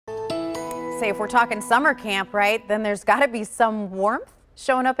say, if we're talking summer camp, right, then there's got to be some warmth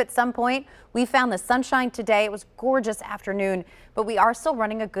showing up at some point. We found the sunshine today. It was gorgeous afternoon, but we are still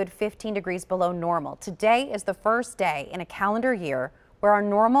running a good 15 degrees below normal. Today is the first day in a calendar year where our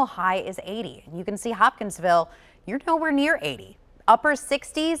normal high is 80. And you can see Hopkinsville, you're nowhere near 80. Upper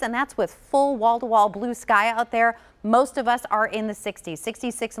 60s, and that's with full wall-to-wall blue sky out there. Most of us are in the 60s.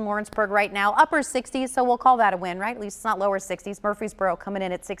 66 in Lawrenceburg right now, upper 60s, so we'll call that a win, right? At least it's not lower 60s. Murfreesboro coming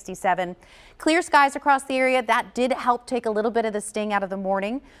in at 67. Clear skies across the area. That did help take a little bit of the sting out of the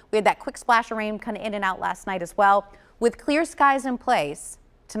morning. We had that quick splash of rain kind of in and out last night as well. With clear skies in place,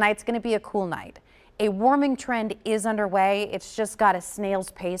 tonight's going to be a cool night. A warming trend is underway. It's just got a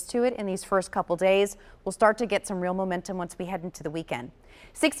snail's pace to it in these first couple days. We'll start to get some real momentum once we head into the weekend.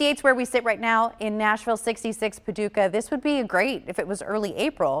 68 is where we sit right now in Nashville, 66 Paducah. This would be great if it was early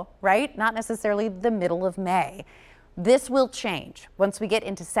April, right? Not necessarily the middle of May. This will change once we get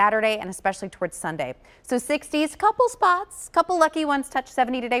into Saturday and especially towards Sunday. So 60s, couple spots, couple lucky ones touch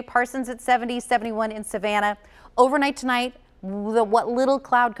 70 today. Parsons at 70, 71 in Savannah. Overnight tonight, what little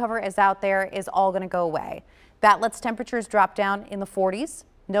cloud cover is out there is all going to go away. That lets temperatures drop down in the 40s.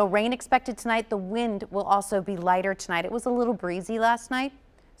 No rain expected tonight. The wind will also be lighter tonight. It was a little breezy last night.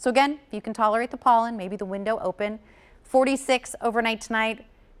 So again, if you can tolerate the pollen, maybe the window open. 46 overnight tonight.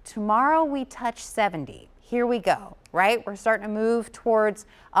 Tomorrow we touch 70. Here we go, right? We're starting to move towards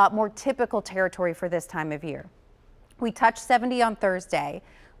more typical territory for this time of year. We touch 70 on Thursday.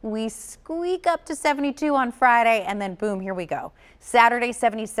 We squeak up to 72 on Friday, and then boom, here we go. Saturday,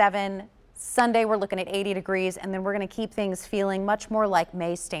 77. Sunday, we're looking at 80 degrees, and then we're going to keep things feeling much more like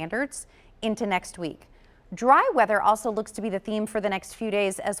May standards into next week. Dry weather also looks to be the theme for the next few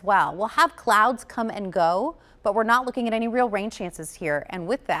days as well. We'll have clouds come and go, but we're not looking at any real rain chances here, and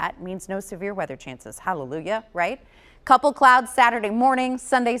with that means no severe weather chances. Hallelujah, right? Couple clouds Saturday morning,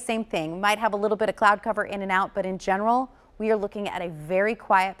 Sunday, same thing. Might have a little bit of cloud cover in and out, but in general, we are looking at a very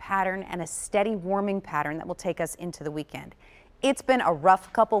quiet pattern and a steady warming pattern that will take us into the weekend. It's been a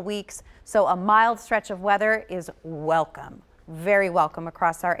rough couple weeks, so a mild stretch of weather is welcome, very welcome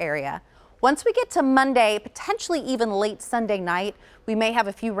across our area. Once we get to Monday, potentially even late Sunday night, we may have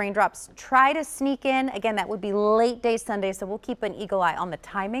a few raindrops try to sneak in. Again, that would be late day Sunday, so we'll keep an eagle eye on the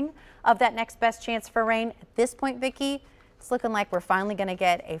timing of that next best chance for rain. At this point, Vicki, it's looking like we're finally going to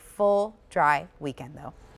get a full dry weekend, though.